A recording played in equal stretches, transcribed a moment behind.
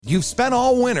You've spent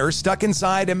all winter stuck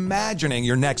inside imagining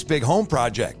your next big home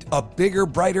project. A bigger,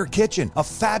 brighter kitchen, a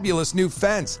fabulous new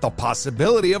fence, the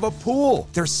possibility of a pool.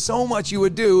 There's so much you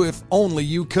would do if only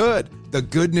you could. The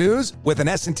good news? With an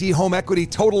S&T Home Equity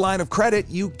Total Line of Credit,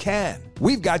 you can.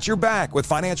 We've got your back with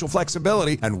financial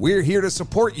flexibility, and we're here to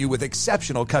support you with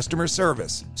exceptional customer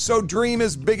service. So dream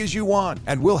as big as you want,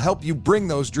 and we'll help you bring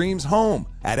those dreams home.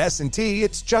 At S&T,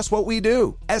 it's just what we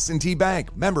do. S&T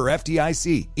Bank, member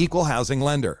FDIC, equal housing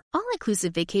lender.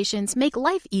 All-inclusive vacations make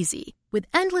life easy with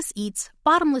endless eats,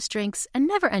 bottomless drinks, and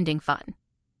never-ending fun.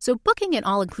 So booking an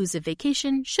all-inclusive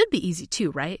vacation should be easy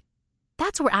too, right?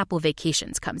 That's where Apple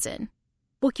Vacations comes in.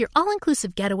 Book your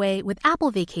all-inclusive getaway with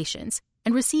Apple Vacations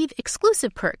and receive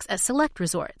exclusive perks at select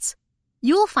resorts.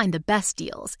 You'll find the best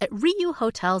deals at Riu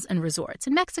Hotels and Resorts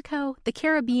in Mexico, the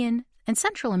Caribbean, and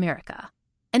Central America,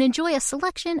 and enjoy a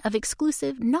selection of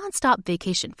exclusive nonstop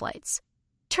vacation flights.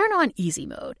 Turn on easy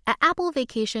mode at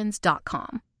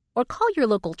applevacations.com or call your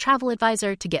local travel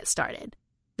advisor to get started.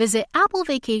 Visit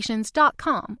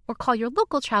applevacations.com or call your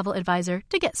local travel advisor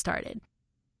to get started.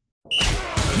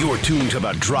 You're tuned to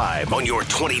The Drive on your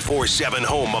 24/7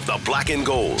 home of the black and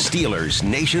gold. Steelers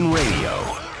Nation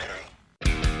Radio.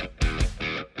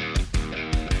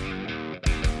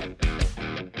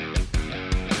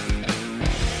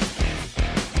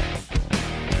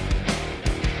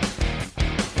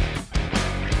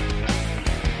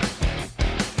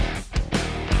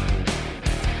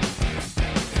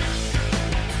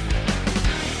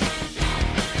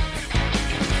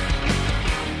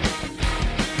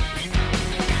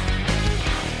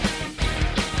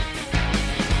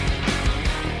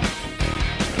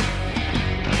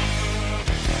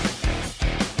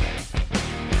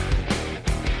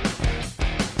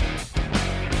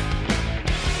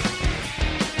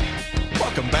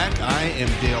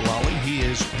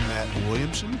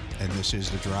 This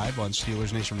is The Drive on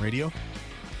Steelers Nation Radio.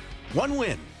 One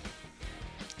win.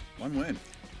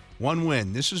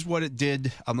 This is what it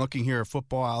did. I'm looking here at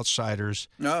Football Outsiders.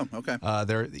 Oh, okay.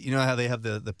 You know how they have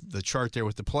the chart there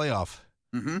with the playoff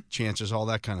chances, all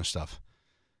that kind of stuff.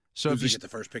 So if you get the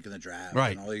first pick in the draft,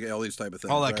 right? And all these type of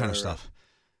things, all that kind of stuff.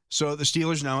 So the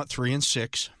Steelers now at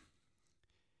 3-6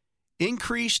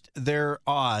 increased their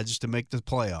odds to make the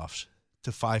playoffs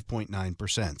to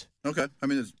 5.9%. Okay, I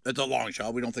mean it's a long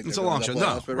shot. We don't think it's a long shot.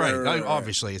 No, right.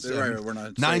 Obviously, it's we're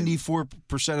not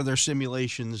 94% of their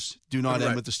simulations do not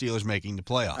end with the Steelers making the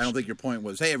playoffs. I don't think your point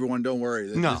was, hey, everyone, don't worry.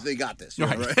 They got this.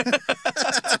 Right.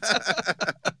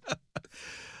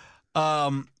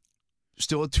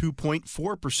 Still a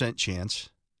 2.4% chance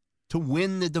to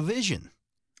win the division.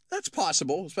 That's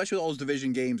possible, especially with all those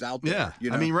division games out there. Yeah,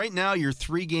 you know? I mean, right now you're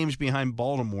 3 games behind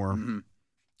Baltimore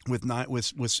with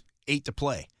 8 to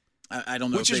play. I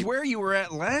don't know. Which is where you were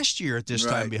at last year at this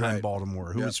time behind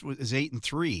Baltimore, who was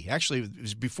 8-3. Actually, it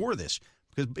was before this.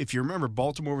 Because if you remember,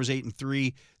 Baltimore was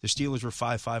 8-3. The Steelers were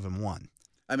 5-1.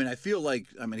 I mean, I feel like,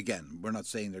 again, we're not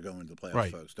saying they're going to the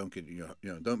playoffs, folks. Don't get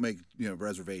don't make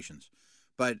reservations.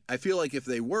 But I feel like if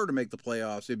they were to make the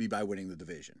playoffs, it'd be by winning the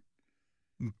division.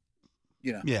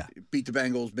 Beat the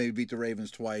Bengals, maybe beat the Ravens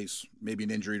twice, maybe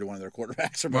an injury to one of their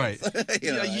quarterbacks or both. Right.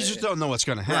 You just don't know what's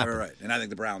going to happen. Right. And I think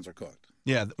the Browns are cooked.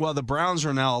 Yeah, well, the Browns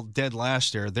are now dead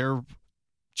last year. Their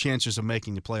chances of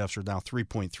making the playoffs are now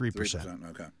 3.3%. 3%,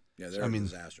 okay. Yeah, they're a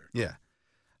disaster. Yeah.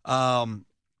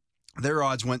 Their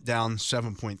odds went down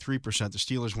 7.3%. The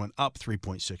Steelers went up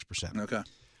 3.6%. Okay,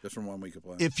 just from 1 week of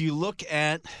play. If you look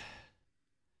at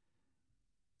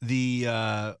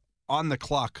the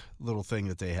on-the-clock little thing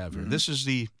that they have here, this is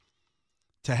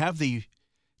to have the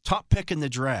top pick in the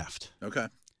draft. Okay.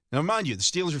 Now, mind you, the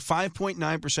Steelers are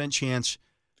 5.9% chance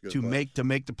to make the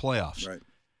playoffs. Right.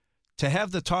 To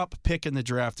have the top pick in the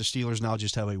draft, the Steelers now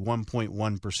just have a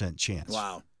 1.1% chance.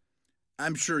 Wow.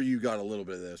 I'm sure you got a little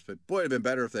bit of this, but boy, it'd been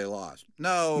better if they lost.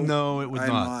 No, it would I'm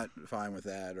not. not fine with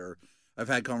that. Or I've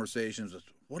had conversations with,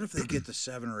 what if they get to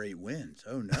 7 or 8 wins?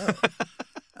 Oh, no.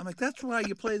 I'm like, that's why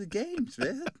you play the games,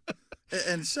 man.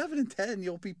 And 7 and 10,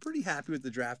 you'll be pretty happy with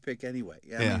the draft pick anyway.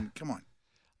 I mean, come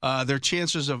on. Their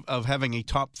chances of having a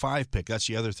top 5 pick, that's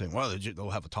the other thing. Well,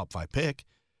 they'll have a top 5 pick,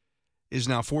 is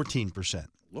now 14%.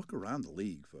 Look around the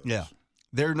league, folks. Yeah.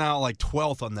 They're now like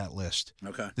 12th on that list.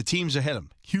 Okay. The teams ahead of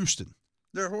them. Houston.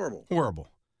 They're horrible. Horrible.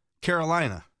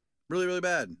 Carolina. Really, really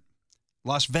bad.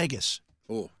 Las Vegas.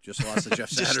 Oh, just lost to Jeff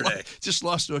Saturday. just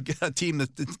lost to a team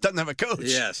that doesn't have a coach.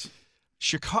 Yes.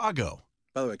 Chicago.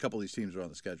 By the way, a couple of these teams are on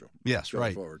the schedule. Yes, going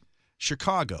right. Forward.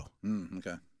 Chicago.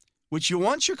 Okay. Which you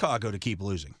want Chicago to keep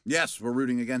losing. Yes, we're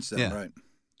rooting against them, right.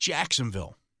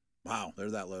 Jacksonville. Wow,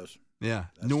 they're that low. Yeah.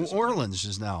 New Orleans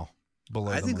is now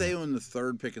below I think them. they own the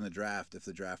 3rd pick in the draft if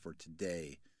the draft were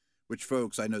today, which,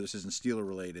 folks, I know this isn't Steeler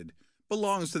related,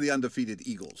 belongs to the undefeated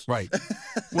Eagles. Right.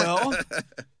 Well,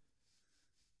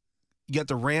 you got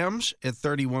the Rams at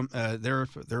 31. They're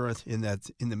in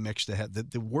the mix to have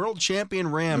the world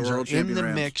champion Rams are in the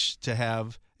mix to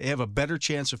have. They have a better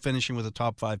chance of finishing with a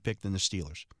top 5 pick than the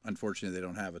Steelers. Unfortunately, they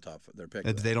don't have their pick.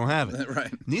 They don't have it.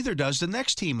 Right. Neither does the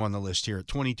next team on the list here at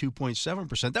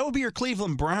 22.7%. That would be your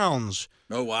Cleveland Browns.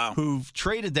 Oh, wow. Who've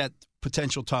traded that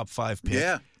potential top 5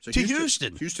 pick so to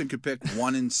Houston. Houston could pick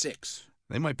 1 and 6.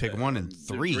 They might pick 1 and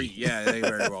 3. Yeah, they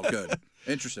very well could.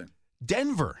 Interesting.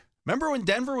 Denver. Remember when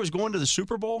Denver was going to the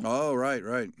Super Bowl? Oh,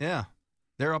 right. Yeah.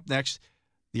 They're up next.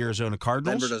 The Arizona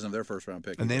Cardinals. Denver doesn't have their first-round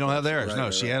pick. And they don't have theirs.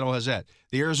 Right, Seattle has that.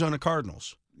 The Arizona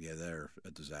Cardinals. Yeah, they're a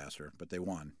disaster, but they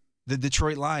won. The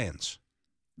Detroit Lions.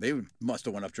 They must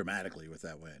have went up dramatically with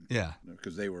that win. Yeah.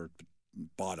 Because they were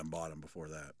bottom before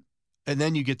that. And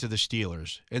then you get to the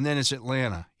Steelers. And then it's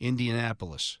Atlanta,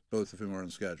 Indianapolis. Both of whom are on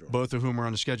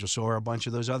the schedule. So are a bunch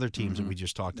of those other teams that we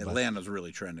just talked about. Atlanta's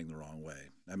really trending the wrong way.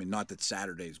 I mean, not that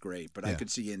Saturday's great, but I could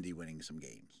see Indy winning some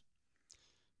games.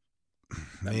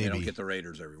 Maybe. They don't get the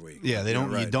Raiders every week. Yeah, they don't.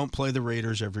 Right. You don't play the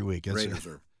Raiders every week. Raiders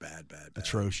are bad.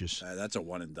 Atrocious. That's a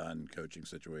one-and-done coaching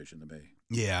situation to me.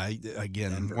 Yeah,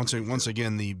 again, once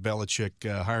again, the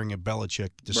Belichick hiring a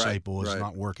Belichick disciple is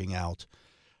not working out.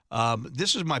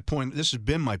 This is my point. This has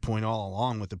been my point all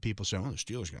along with the people saying, "Oh, the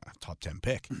Steelers got a top 10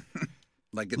 pick."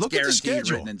 Like it's Look at the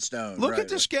schedule. Written in stone. Look at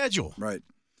the schedule. Right.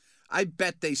 I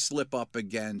bet they slip up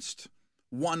against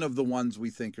one of the ones we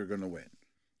think are going to win.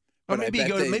 Or maybe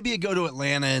you go to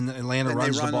Atlanta and Atlanta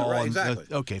runs the ball. Right, exactly.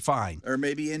 Okay, fine. Or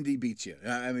maybe Indy beats you.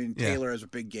 I mean, Taylor has a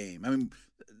big game. I mean,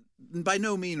 by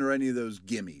no means are any of those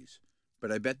gimmies,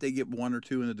 but I bet they get 1 or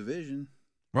 2 in the division.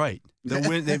 Right.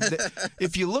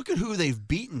 If you look at who they've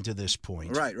beaten to this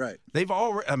point, right. They've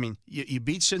already. I mean, you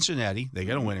beat Cincinnati. They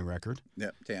got a winning record.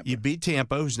 Yeah, Tampa. You beat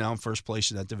Tampa, who's now in first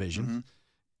place in that division. Mm-hmm.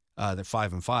 They're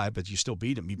 5-5, but you still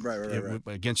beat them. Right.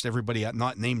 Against everybody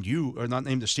not named you or not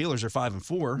named the Steelers. They're 5-4.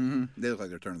 Mm-hmm. They look like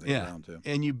they're turning things around too.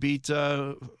 And you beat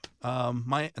not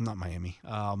Miami.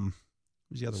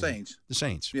 Who's the other Saints. One? The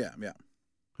Saints. Yeah.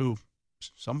 Who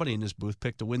somebody in this booth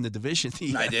picked to win the division.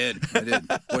 I did.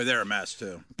 Boy, they're a mess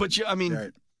too. But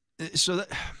so that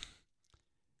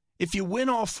if you win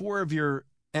all 4 of your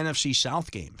NFC South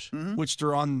games, which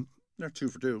they're 2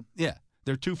 for 2. Yeah,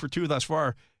 they're 2 for 2 thus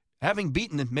far. Having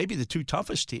beaten maybe the 2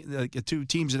 toughest the 2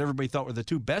 teams that everybody thought were the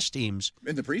 2 best teams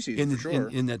in the preseason, for sure,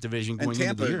 in that division going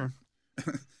into the year.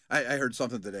 I heard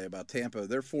something today about Tampa.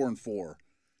 They're 4-4,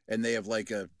 and they have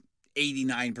like a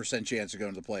 89% chance of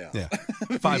going to the playoffs. Yeah,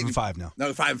 5-5 now.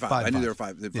 No, 5-5. I knew they were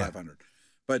 500. Yeah.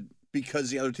 But because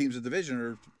the other teams in the division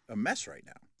are a mess right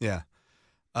now. Yeah,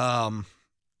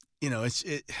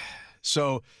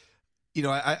 So,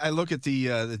 I look at the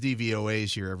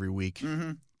DVOAs here every week.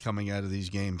 Mm-hmm. Coming out of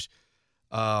these games.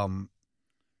 On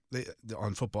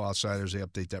Football Outsiders, they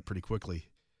update that pretty quickly.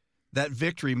 That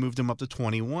victory moved them up to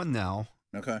 21 now.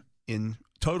 Okay. In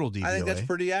total DVOA. I think that's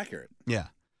pretty accurate. Yeah.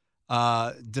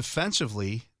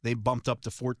 Defensively, they bumped up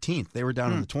to 14th. They were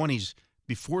down in the 20s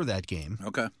before that game.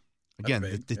 Okay. Again,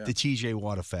 the TJ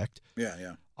Watt effect.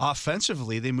 Yeah.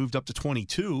 Offensively, they moved up to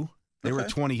 22. They were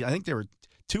 20. I think they were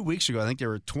 2 weeks ago. I think they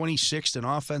were 26th in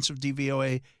offensive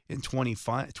DVOA and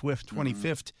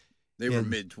 25th. They were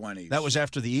mid-20s. That was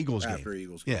after the Eagles game. After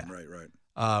Eagles game, yeah.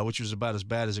 Right. Which was about as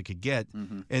bad as it could get.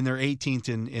 Mm-hmm. And they're 18th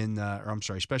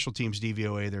in special teams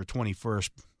DVOA. They're 21st.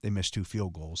 They missed 2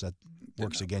 field goals. That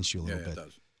works against you a little bit. It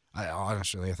does. I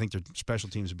think their special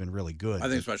teams have been really good. I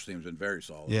think special teams have been very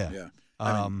solid. Yeah.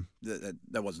 I mean,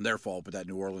 that wasn't their fault, but that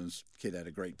New Orleans kid had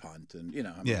a great punt. And,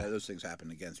 those things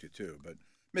happen against you too. But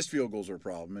missed field goals are a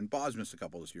problem. And Boz missed a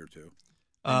couple this year too.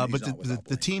 But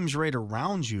the teams right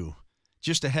around you,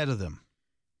 just ahead of them,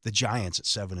 the Giants at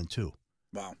 7-2.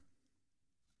 Wow.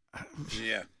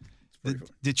 Yeah.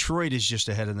 Detroit is just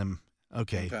ahead of them.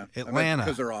 Okay. Atlanta.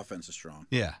 Because their offense is strong.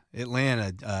 Yeah.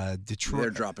 Atlanta, Detroit, they're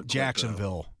dropping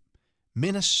Jacksonville.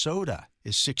 Minnesota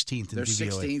is 16th in they're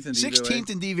DVOA. 16th in DVOA. 16th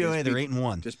in DVOA. They're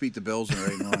 8-1. Just beat the Bills and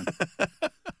they're 8-1.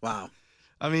 Wow.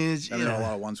 I mean, it's a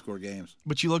lot of one-score games.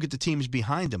 But you look at the teams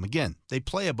behind them. Again, they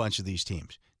play a bunch of these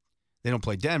teams. They don't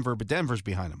play Denver, but Denver's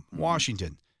behind them. Mm-hmm.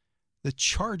 Washington, the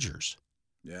Chargers.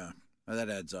 Yeah, that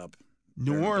adds up.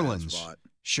 New Orleans,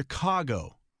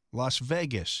 Chicago, Las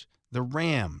Vegas, the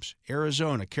Rams,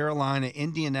 Arizona, Carolina,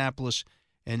 Indianapolis,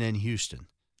 and then Houston.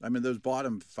 I mean, those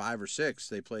bottom 5 or 6,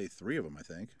 they play 3 of them, I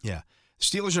think. Yeah.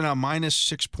 Steelers are now minus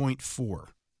 6.4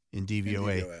 in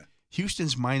DVOA.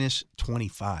 Houston's minus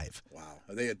 25. Wow.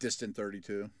 Are they a distant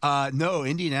 32? No,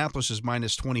 Indianapolis is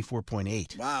minus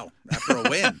 24.8. Wow. After a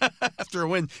win. After a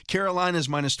win. Carolina's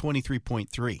minus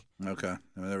 23.3. Okay.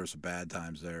 I mean, there were some bad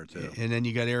times there, too. And then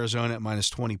you got Arizona at minus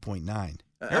 20.9.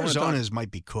 Arizona's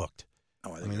might be cooked.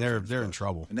 Oh, I mean, they're in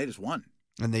trouble. And they just won.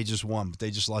 And they just won, but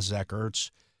they just lost Zach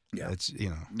Ertz. Yeah. It's,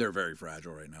 They're very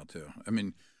fragile right now, too. I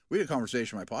mean, we had a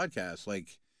conversation on my podcast.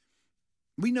 Like,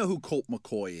 we know who Colt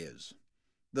McCoy is.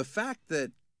 The fact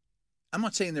that I'm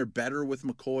not saying they're better with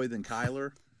McCoy than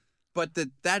Kyler, but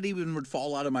that even would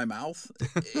fall out of my mouth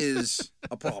is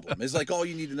a problem. It's like all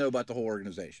you need to know about the whole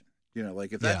organization.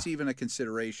 Like if that's even a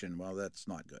consideration, well, that's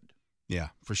not good. Yeah,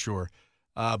 for sure.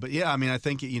 But yeah, I mean, I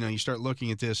think, you start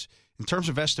looking at this in terms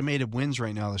of estimated wins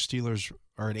right now, the Steelers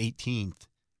are at 18th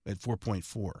at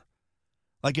 4.4.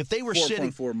 Like if they were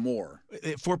 4.4 more.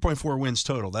 4.4 wins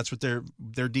total. That's what their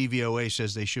DVOA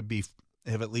says they should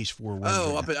have at least 4 wins.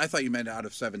 Oh, but I thought you meant out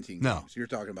of 17 games. No. You're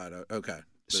talking about, okay.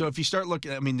 So if you start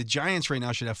looking, I mean, the Giants right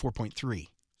now should have 4.3.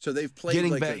 So they've played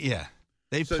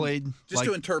They've played. Just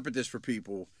to interpret this for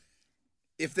people,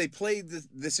 if they played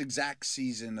this exact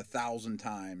season 1,000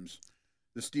 times,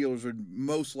 the Steelers would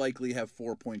most likely have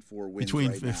 4.4 wins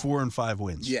between right now. 4 and 5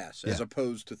 wins. Yes, as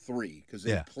opposed to 3, because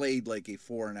they played like a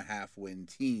 4.5 win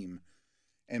team,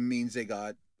 and means they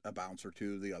got a bounce or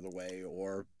two the other way,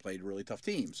 or played really tough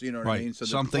teams. You know what I mean? So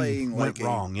something went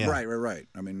wrong. Yeah, right.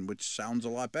 I mean, which sounds a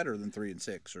lot better than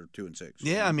 3-6 or 2-6.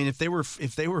 Yeah, I mean, if they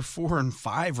were 4 and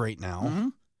 5 right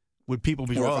now, would people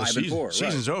be 4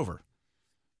 season's over?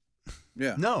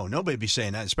 Yeah. No, nobody'd be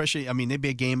saying that. Especially, I mean, they'd be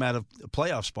a game out of a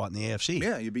playoff spot in the AFC.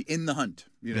 Yeah, you'd be in the hunt.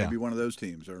 You'd be one of those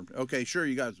teams. Or okay, sure,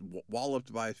 you guys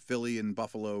walloped by Philly and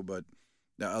Buffalo, but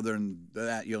other than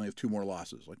that, you only have 2 more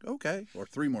losses. Like, okay, or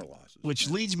 3 more losses. Which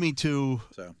leads me to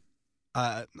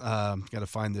got to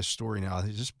find this story now.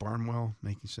 Is this Barnwell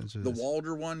making sense of this? The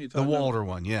Walder one? The Walder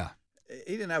one, yeah.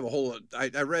 He didn't have a whole –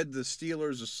 I read the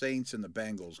Steelers, the Saints, and the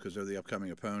Bengals because they're the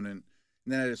upcoming opponent.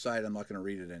 And then I decided I'm not going to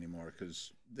read it anymore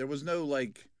because there was no,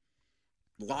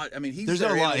 lot. I mean, there's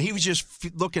no lot. He was just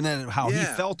looking at how he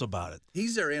felt about it.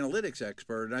 He's their analytics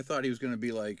expert, and I thought he was going to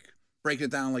be breaking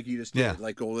it down like you just did. Yeah.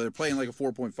 Like, they're playing like a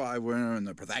 4.5 winner and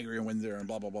the Pythagorean wins there and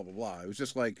blah, blah, blah, blah, blah. It was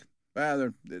just like,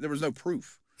 there was no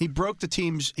proof. He broke the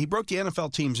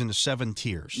NFL teams into 7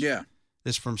 tiers. Yeah.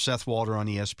 This from Seth Walder on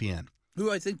ESPN. Who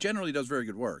I think generally does very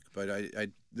good work, but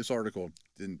this article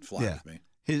didn't fly with me.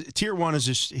 His tier 1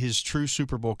 is his true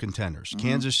Super Bowl contenders: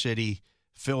 Kansas City,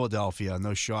 Philadelphia,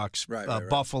 no shocks,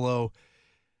 Buffalo.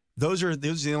 Those are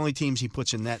the only teams he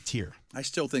puts in that tier. I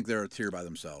still think they're a tier by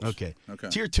themselves. Okay.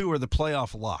 Tier 2 are the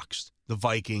playoff locks: the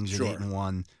Vikings at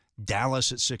 8-1,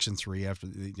 Dallas at 6-3 after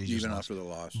they just lost. After the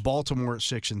loss, Baltimore at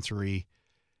 6-3.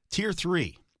 Tier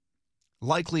 3,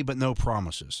 likely but no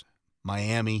promises: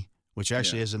 Miami, which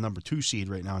actually is the number 2 seed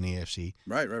right now in the AFC.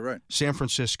 Right. San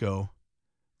Francisco.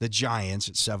 The Giants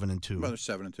at 7-2. Well, they're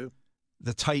 7-2.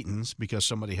 The Titans, because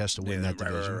somebody has to win that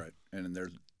division. Right. And then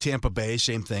there's Tampa Bay,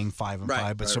 same thing,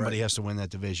 5-5, but somebody has to win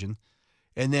that division.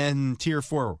 And then Tier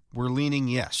 4, we're leaning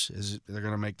they're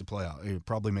going to make the playoff.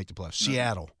 Probably make the playoffs.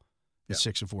 Seattle at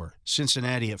 6-4.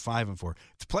 Cincinnati at 5-4.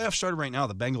 If the playoffs started right now,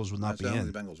 the Bengals would not be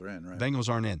in. The Bengals are in, right? Bengals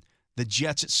aren't in. The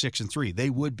Jets at 6-3.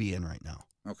 They would be in right now.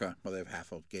 Okay. Well, they have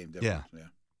half a game difference. Yeah.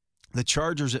 The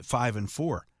Chargers at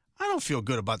 5-4. I don't feel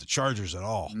good about the Chargers at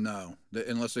all. No,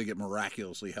 unless they get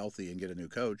miraculously healthy and get a new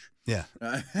coach. Yeah.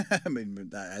 I mean,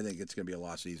 I think it's going to be a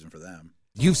lost season for them.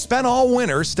 You've spent all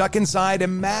winter stuck inside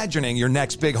imagining your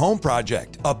next big home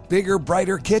project. A bigger,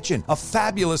 brighter kitchen, a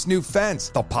fabulous new fence,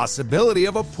 the possibility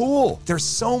of a pool. There's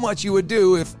so much you would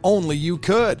do if only you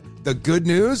could. The good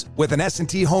news? With an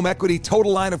S&T Home Equity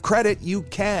Total Line of Credit, you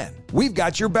can. We've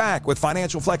got your back with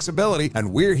financial flexibility,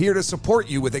 and we're here to support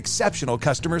you with exceptional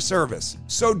customer service.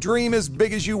 So dream as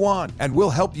big as you want, and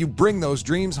we'll help you bring those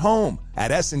dreams home.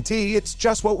 At S&T, it's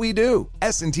just what we do.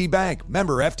 S&T Bank,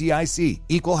 member FDIC,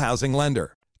 equal housing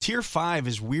lender. Tier 5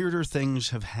 is weirder things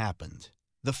have happened.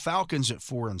 The Falcons at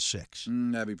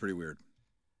 4-6. That'd be pretty weird.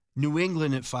 New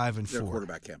England at 5-4. Their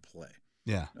quarterback can't play.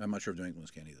 Yeah. I'm not sure if New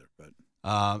England's can either, but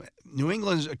New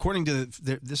England's, according to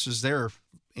this is their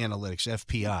analytics,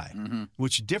 FPI,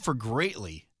 which differ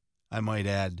greatly, I might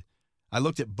add. I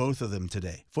looked at both of them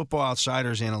today. Football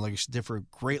Outsiders analytics differ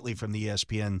greatly from the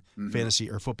ESPN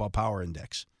Fantasy or Football Power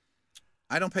Index.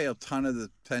 I don't pay a ton of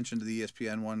attention to the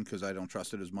ESPN one because I don't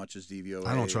trust it as much as DVOA.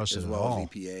 I don't trust it at all. As well as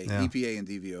EPA. Yeah. EPA and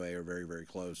DVOA are very, very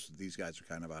close. These guys are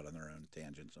kind of out on their own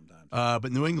tangent sometimes.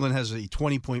 But New England has a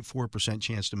 20.4%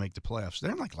 chance to make the playoffs.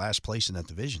 They're in last place in that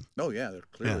division. Oh, yeah. They're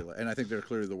clearly, and I think they're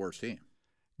clearly the worst team.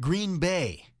 Green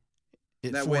Bay.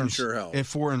 That win sure helped. At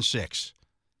 4-6.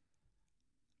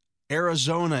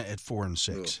 Arizona at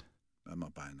 4-6. I'm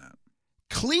not buying that.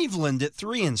 Cleveland at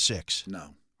 3-6.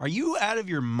 No. Are you out of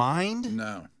your mind?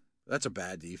 No. That's a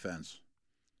bad defense.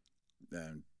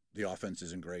 And the offense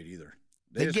isn't great either.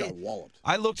 They just got walloped.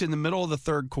 I looked in the middle of the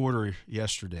third quarter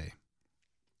yesterday.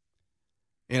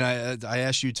 And I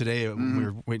asked you today when we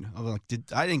were waiting. I was like,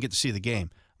 I didn't get to see the game.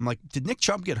 I'm like, did Nick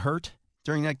Chubb get hurt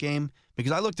during that game?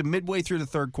 Because I looked at midway through the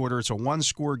third quarter. It's a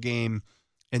one-score game,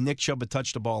 and Nick Chubb had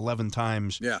touched the ball 11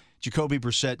 times. Yeah. Jacoby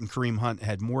Brissett and Kareem Hunt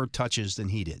had more touches than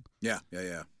he did. Yeah.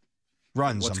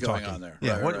 Runs, What's I'm going talking. on there?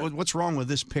 Yeah. Right. What's wrong with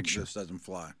this picture? This doesn't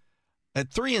fly. At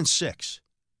 3-6.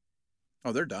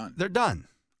 Oh, they're done. They're done.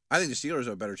 I think the Steelers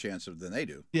have a better chance than they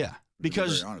do. Yeah.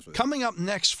 Because coming up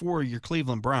next for your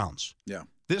Cleveland Browns. Yeah.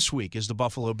 This week is the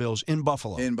Buffalo Bills in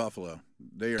Buffalo.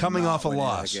 They are coming not off a winning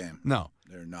loss. that game. No.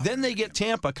 They're not. Then they get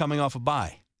Tampa coming off a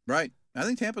bye. Right. I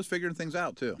think Tampa's figuring things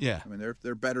out too. Yeah. I mean,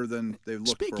 they're better than they've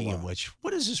looked for a while. Speaking of which,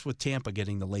 what is this with Tampa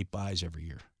getting the late buys every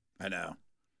year? I know.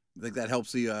 I think that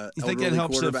helps the you think that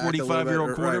helps the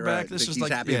 45-year-old quarterback? Right. This is he's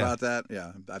like happy about that.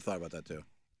 Yeah, I've thought about that too.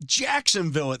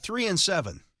 Jacksonville at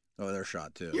 3-7. Oh, they're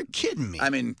shot too. You're kidding me. I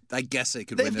mean, I guess they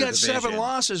could win They've their got division. 7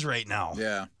 losses right now.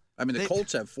 Yeah. I mean, the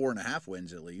Colts have 4.5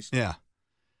 wins at least. Yeah.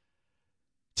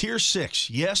 Tier 6.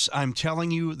 Yes, I'm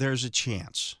telling you there's a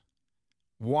chance.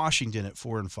 Washington at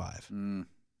 4-5. We'll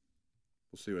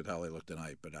see how they look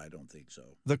tonight, but I don't think so.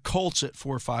 The Colts at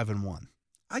 4-5-1.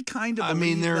 I kind of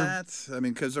believe that. I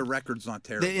mean, because their record's not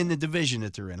terrible. In the division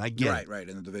that they're in. I get it. Right,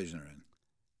 in the division they're in.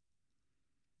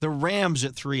 The Rams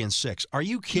at 3-6. Are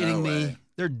you kidding me? Way.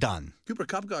 They're done. Cooper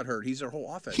Kupp got hurt. He's their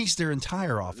whole offense. He's their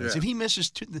entire offense. Yeah. If he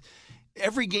misses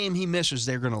every game he misses,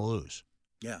 they're going to lose.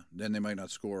 Yeah, then they might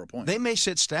not score a point. They may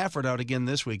sit Stafford out again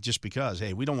this week just because,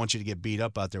 hey, we don't want you to get beat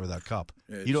up out there without Kupp.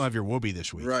 You don't have your whoopee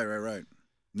this week. Right.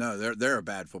 No, they're a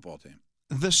bad football team.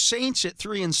 The Saints at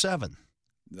 3-7.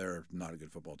 They're not a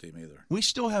good football team either. We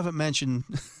still haven't mentioned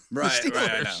the Steelers.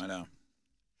 Right, I know.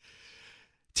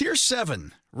 Tier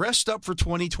 7, rest up for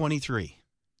 2023.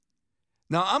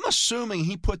 Now, I'm assuming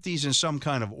he put these in some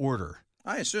kind of order.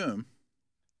 I assume.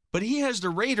 But he has the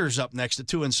Raiders up next to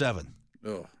 2-7.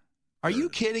 Oh, Are you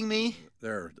kidding me?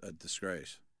 They're a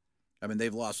disgrace. I mean,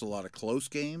 they've lost a lot of close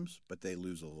games, but they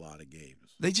lose a lot of games.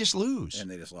 They just lose. And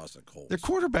they just lost the Colts. Their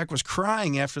quarterback was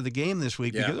crying after the game this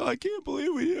week because, I can't believe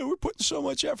we're putting so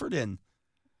much effort in.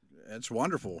 That's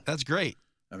wonderful. That's great.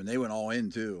 I mean, they went all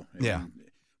in, too. And yeah.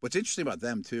 What's interesting about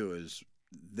them, too, is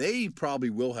they probably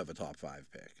will have a top 5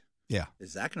 pick. Yeah.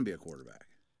 Is that going to be a quarterback?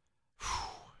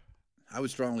 I would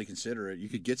strongly consider it. You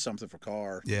could get something for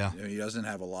Carr. Yeah. He doesn't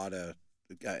have a lot of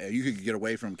you could get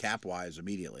away from cap-wise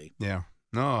immediately. Yeah.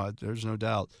 No, there's no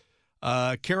doubt.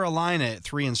 Carolina at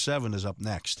 3-7 is up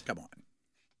next. Come on.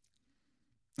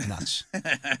 Nuts.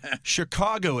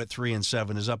 Chicago at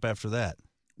 3-7 is up after that.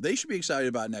 They should be excited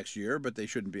about next year, but they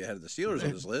shouldn't be ahead of the Steelers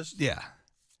on this list. Yeah.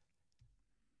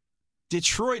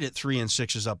 Detroit at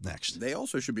 3-6 is up next. They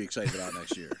also should be excited about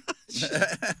next year.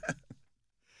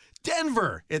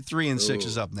 Denver at 3-6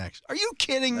 is up next. Are you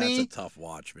kidding me? That's a tough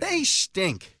watch, man. They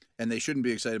stink. And they shouldn't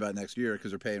be excited about next year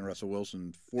because they're paying Russell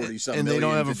Wilson $40-something and they million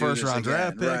don't have a to do this first-round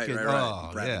draft again. pick. Right. Oh,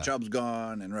 Bradley Chubb's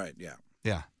gone, and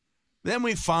Yeah. Then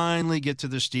we finally get to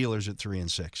the Steelers at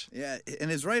 3-6. Yeah,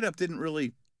 and his write-up didn't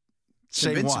really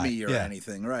Say convince why. me or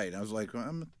anything, right? I was like, well,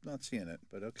 I'm not seeing it,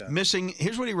 but okay.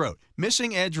 Here's what he wrote.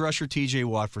 Missing edge rusher T.J.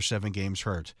 Watt for 7 games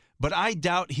hurt, but I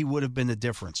doubt he would have been the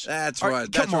difference. That's right.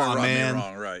 Come on, man.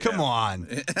 Wrong, right, come on.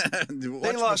 They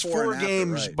lost 4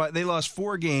 games, right. They lost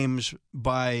 4 games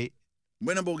by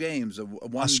winnable games.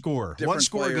 One score. One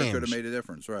score games could have made a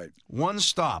difference, right? One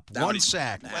stop, Dowdy, one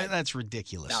sack. That's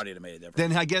ridiculous. Dowdy would have made a difference.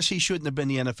 Then I guess he shouldn't have been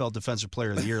the NFL Defensive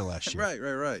Player of the Year last year.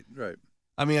 Right.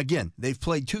 I mean, again, they've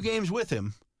played 2 games with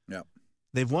him. Yeah.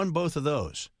 They've won both of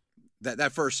those.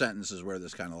 That first sentence is where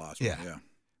this kind of lost me. Yeah.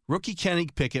 Rookie Kenny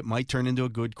Pickett might turn into a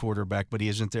good quarterback, but he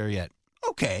isn't there yet.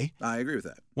 Okay. I agree with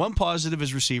that. One positive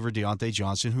is receiver Deontay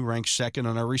Johnson, who ranks second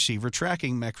on our receiver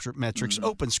tracking metrics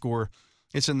open score.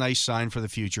 It's a nice sign for the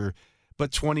future,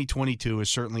 but 2022 is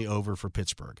certainly over for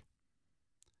Pittsburgh.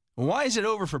 Well, why is it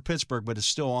over for Pittsburgh, but it's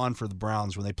still on for the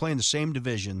Browns when they play in the same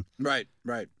division? Right.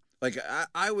 Like,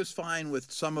 I was fine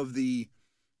with some of the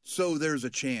so there's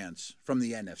a chance from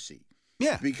the NFC.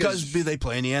 Yeah, because they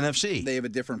play in the NFC. They have a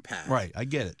different path. Right, I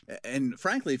get it. And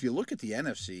frankly, if you look at the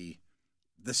NFC,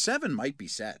 the 7 might be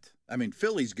set. I mean,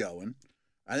 Philly's going.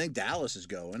 I think Dallas is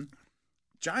going.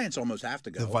 Giants almost have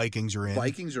to go. The Vikings are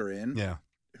in. Yeah.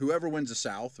 Whoever wins the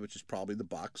South, which is probably the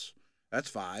Bucs, that's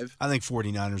 5. I think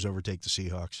 49ers overtake the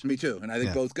Seahawks. Me too, and I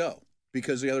think both go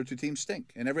because the other 2 teams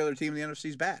stink, and every other team in the NFC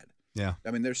is bad. Yeah.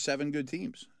 I mean, there's 7 good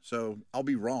teams. So I'll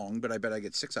be wrong, but I bet I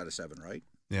get 6 out of 7 right.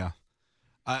 Yeah.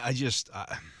 I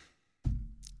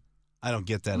don't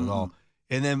get that at all.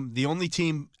 And then the only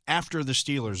team after the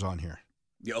Steelers on here.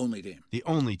 The only team. The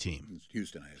only team. It's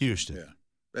Houston, I assume. Houston.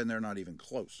 Yeah. And they're not even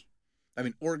close. I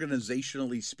mean,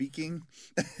 organizationally speaking,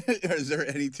 is there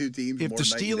any two teams If more the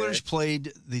night and day? Steelers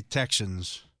played the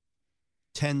Texans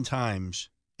 10 times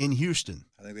in Houston,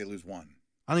 I think they lose one.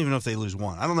 I don't even know if they lose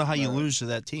one. I don't know how you No. lose to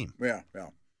that team. Yeah.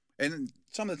 And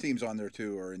some of the teams on there,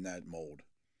 too, are in that mold.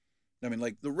 I mean,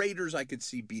 like the Raiders, I could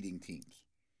see beating teams.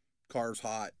 Carr's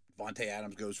hot. Vontae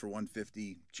Adams goes for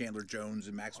 150. Chandler Jones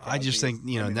and Max Crosby. I just think,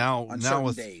 now on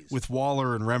certain with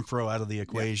Waller and Renfro out of the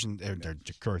equation,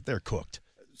 they're cooked.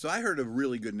 So I heard a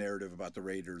really good narrative about the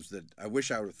Raiders that I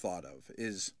wish I would have thought of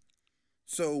is,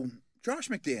 so Josh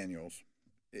McDaniels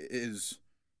is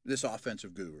this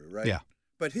offensive guru, right? Yeah.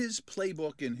 But his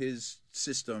playbook and his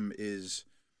system is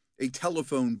a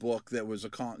telephone book that was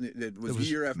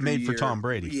year after made year. for Tom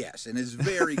Brady. Yes, and is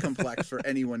very complex for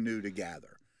anyone new to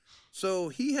gather. So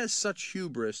he has such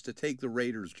hubris to take the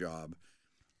Raiders job.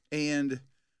 And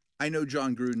I know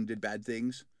John Gruden did bad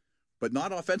things, but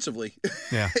not offensively.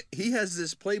 Yeah. He has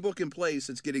this playbook in place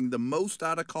that's getting the most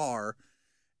out of Carr,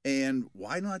 and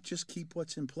why not just keep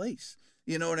what's in place?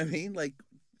 You know what I mean? Like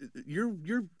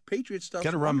your Patriot stuff.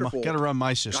 Got to run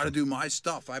my system. Got to do my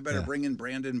stuff. I better Yeah. bring in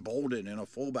Brandon Bolden and a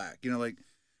fullback. You know, like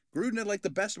Gruden had like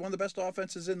one of the best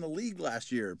offenses in the league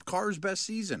last year. Carr's best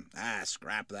season.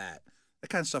 Scrap that. That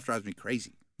kind of stuff drives me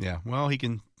crazy. Yeah. Well, he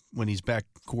can when he's back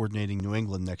coordinating New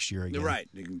England next year again. You're right.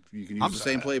 You can use the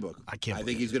same playbook. I can't. I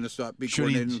think he's going to stop.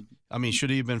 Should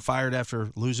he have been fired after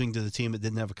losing to the team that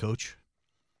didn't have a coach?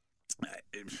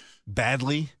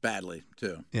 Badly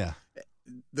too. Yeah.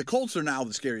 The Colts are now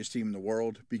the scariest team in the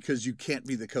world because you can't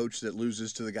be the coach that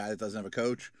loses to the guy that doesn't have a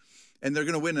coach, and they're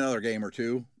going to win another game or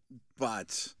two.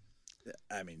 But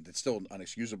I mean, it's still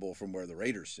unexcusable from where the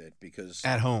Raiders sit because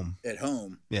At home.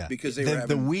 Yeah, because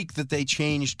the week that they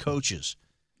changed coaches.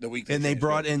 The week they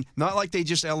brought in, not like they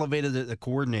just elevated the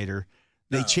coordinator.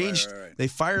 They changed. Right. They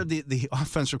fired the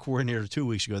offensive coordinator 2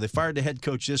 weeks ago. They fired the head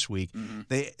coach this week. Mm-hmm.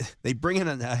 They bring in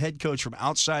a head coach from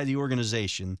outside the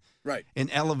organization, right, and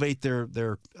elevate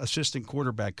their assistant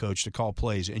quarterback coach to call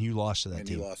plays. And you lost to that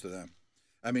team. You lost to them.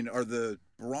 I mean, are the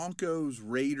Broncos,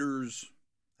 Raiders,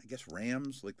 I guess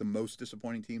Rams, like the most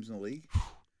disappointing teams in the league?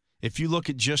 If you look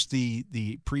at just the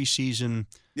preseason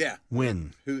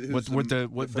win,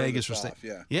 what Vegas was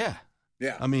saying, yeah.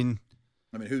 I mean,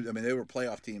 they were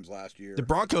playoff teams last year. The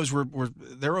Broncos were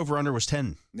their over under was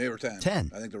 10. They were 10.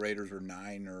 10. I think the Raiders were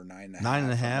 9 or 9.5.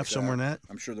 9.5, somewhere in that.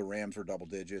 I'm sure the Rams were double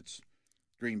digits.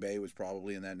 Green Bay was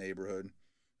probably in that neighborhood.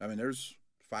 I mean, there's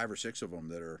 5 or 6 of them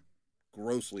that are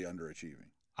grossly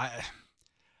underachieving.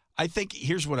 I think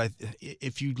here's what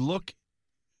if you look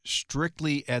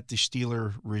strictly at the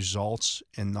Steeler results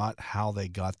and not how they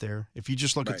got there. If you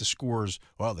just look at the scores,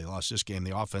 well, they lost this game.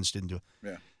 The offense didn't do it.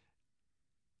 Yeah.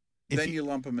 Then you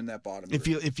lump them in that bottom.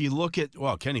 If you look at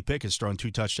Kenny Pickett's thrown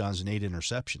 2 touchdowns and 8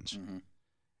 interceptions. Mm-hmm.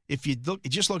 If you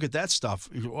just look at that stuff,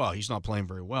 well, he's not playing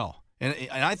very well. And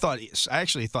I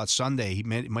actually thought Sunday he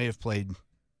may have played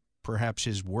perhaps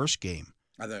his worst game.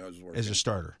 I think it was his worst as game. A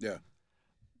starter. Yeah.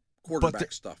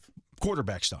 Quarterback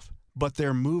stuff. But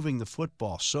they're moving the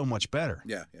football so much better.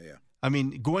 Yeah. I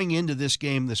mean, going into this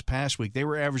game this past week, they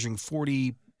were averaging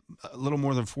a little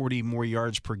more than 40 more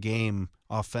yards per game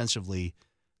offensively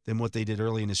than what they did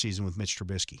early in the season with Mitch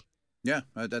Trubisky. Yeah,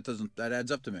 that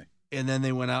adds up to me. And then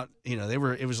they went out,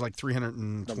 it was like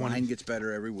 320. The line gets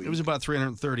better every week. It was about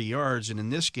 330 yards, and in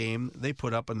this game, they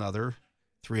put up another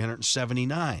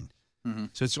 379. Mm-hmm.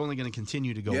 So it's only going to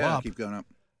continue to go Yeah, up. keep going up.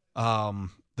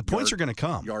 The points are going to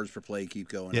come. Yards per play keep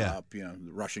going up. The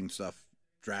rushing stuff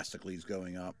drastically is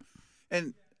going up.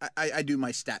 And I do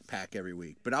my stat pack every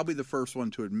week, but I'll be the first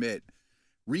one to admit,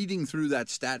 reading through that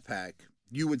stat pack,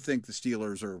 you would think the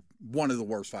Steelers are one of the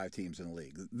worst 5 teams in the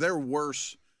league. They're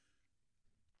worse,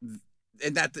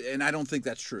 and I don't think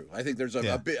that's true. I think there's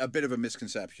a bit of a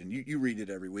misconception. You read it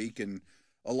every week, and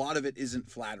a lot of it isn't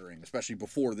flattering, especially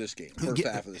before this game, first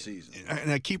half of the season.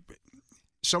 And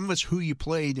some of it's who you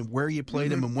played and where you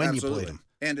played them and when you played them.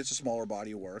 And it's a smaller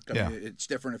body of work. I mean, it's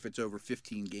different if it's over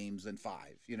 15 games than 5.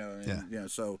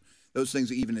 So those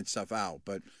things even itself out.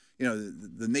 But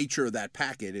the nature of that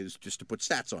packet is just to put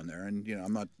stats on there, and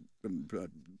I'm not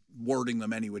wording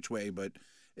them any which way, but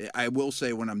I will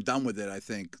say when I'm done with it, I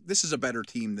think this is a better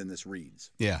team than this reads.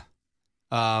 Yeah.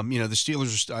 The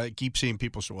Steelers. I keep seeing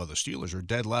people say, "Well, the Steelers are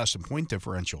dead last in point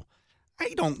differential."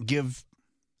 I don't give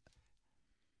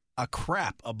a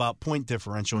crap about point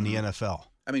differential in the NFL.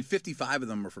 I mean, 55 of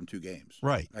them are from 2 games.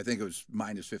 Right. I think it was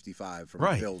minus 55 from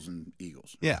right. Bills and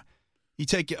Eagles. Yeah. You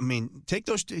take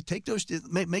those,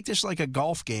 make this like a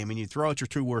golf game, and you throw out your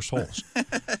 2 worst holes.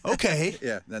 Okay.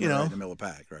 Yeah, then they're right in the middle of the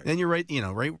pack, right? Then you're right.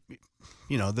 The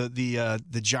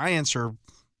Giants are,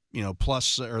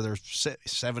 plus, or they're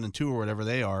 7-2 or whatever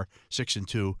they are,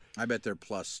 6-2. I bet they're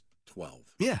plus 12.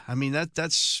 Yeah,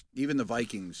 that's even the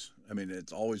Vikings.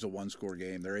 It's always a 1-score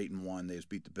game. They're 8-1. They just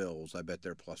beat the Bills. I bet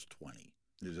they're plus 20.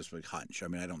 It's just a hunch. I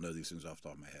don't know these things off the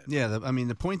top of my head. Yeah,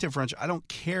 the point differential, I don't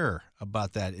care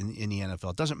about that in the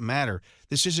NFL. It doesn't matter.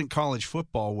 This isn't college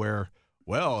football where,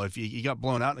 well, if you got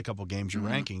blown out in a couple games, your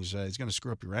rankings, it's going to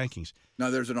screw up your rankings. No,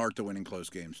 there's an art to winning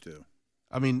close games, too.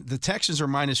 The Texans are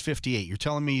minus 58. You're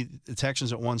telling me the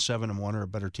Texans at 1-7-1 are a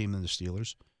better team than the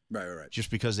Steelers? Right. Just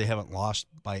because they haven't lost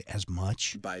by as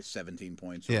much? By 17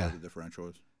 points, or whatever the differential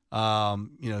is.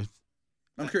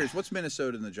 I'm curious, what's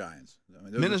Minnesota and the Giants?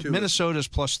 Minnesota's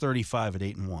plus 35 at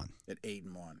 8-1. At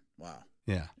 8-1, wow.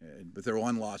 Yeah. But their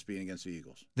one loss being against the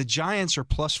Eagles. The Giants are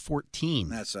plus 14.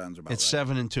 That sounds about right. It's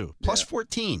 7-2. Plus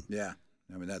 14. Yeah.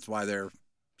 That's why they're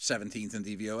 17th in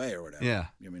DVOA or whatever. Yeah.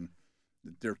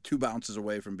 They're 2 bounces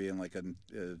away from being like a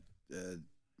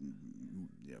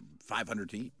 500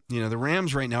 team. The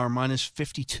Rams right now are minus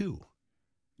 52.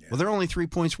 Yeah. Well, they're only 3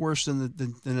 points worse than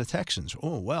the Texans.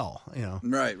 Oh, well,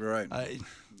 Right.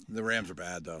 The Rams are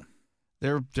bad, though.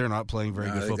 They're not playing very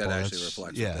good football. That actually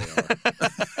reflects what they are.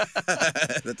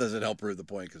 That doesn't help prove the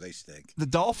point because they stink. The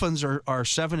Dolphins are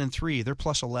 7-3. They're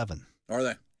plus 11. Are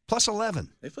they? Plus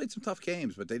 11. They played some tough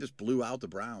games, but they just blew out the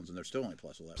Browns, and they're still only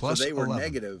plus 11. Plus so they were 11.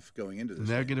 negative going into this.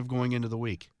 Negative game. Going into the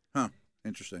week. Huh.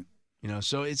 Interesting.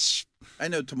 So it's. I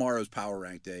know tomorrow's power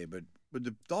rank day, but would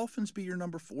the Dolphins be your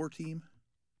number 4 team?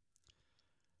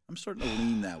 I'm starting to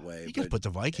lean that way. You can put the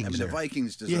Vikings there. The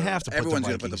Vikings deserve. You have to put everyone's the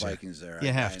going to put the Vikings Vikings there.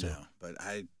 You have I to. know, but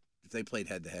if they played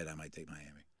head-to-head, I might take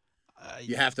Miami.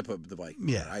 You have to put the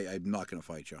Vikings there. I'm not going to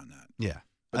fight you on that. Yeah.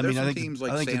 But there's some teams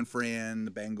like San Fran,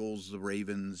 the Bengals, the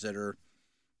Ravens that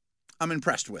I'm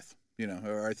impressed with,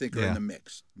 or I think are in the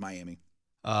mix. Miami.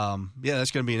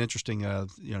 That's going to be an interesting,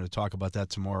 to talk about that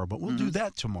tomorrow. But we'll do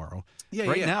that tomorrow.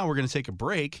 Right now, we're going to take a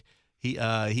break. He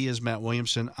is Matt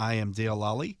Williamson. I am Dale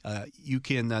Lally. You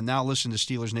can now listen to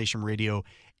Steelers Nation Radio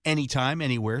anytime,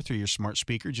 anywhere through your smart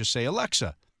speaker. Just say,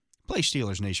 Alexa, play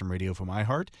Steelers Nation Radio from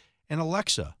iHeart, and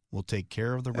Alexa will take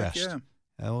care of the rest. Yeah.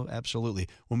 Oh, absolutely.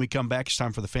 When we come back, it's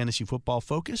time for the Fantasy Football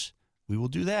Focus. We will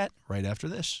do that right after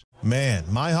this. Man,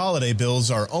 my holiday bills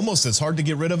are almost as hard to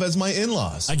get rid of as my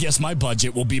in-laws. I guess my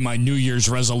budget will be my New Year's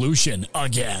resolution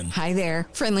again. Hi there.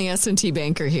 Friendly S&T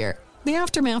Banker here. The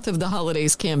aftermath of the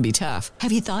holidays can be tough.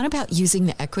 Have you thought about using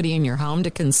the equity in your home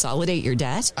to consolidate your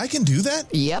debt? I can do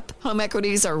that? Yep. Home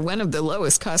equities are one of the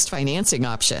lowest cost financing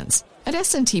options. At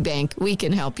S&T Bank, we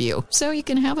can help you so you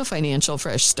can have a financial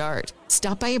fresh start.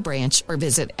 Stop by a branch or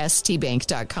visit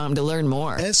stbank.com to learn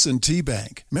more. S&T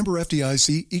Bank. Member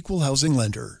FDIC, Equal Housing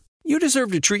Lender. You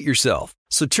deserve to treat yourself,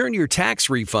 so turn your tax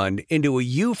refund into a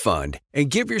U fund and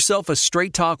give yourself a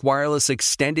Straight Talk Wireless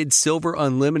Extended Silver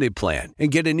Unlimited plan and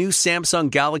get a new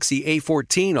Samsung Galaxy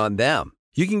A14 on them.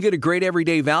 You can get a great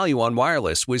everyday value on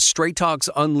wireless with Straight Talk's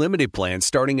Unlimited plan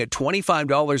starting at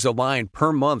 $25 a line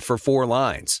per month for 4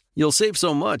 lines. You'll save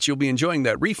so much you'll be enjoying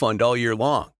that refund all year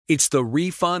long. It's the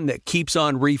refund that keeps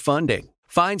on refunding.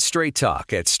 Find Straight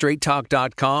Talk at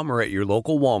straighttalk.com or at your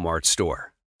local Walmart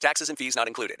store. Taxes and fees not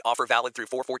included. Offer valid through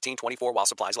 4/14/24 while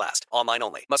supplies last. Online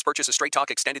only. Must purchase a Straight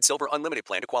Talk Extended Silver Unlimited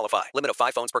plan to qualify. Limit of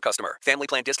 5 phones per customer. Family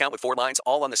plan discount with 4 lines,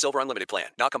 all on the Silver Unlimited plan.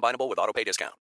 Not combinable with autopay discount.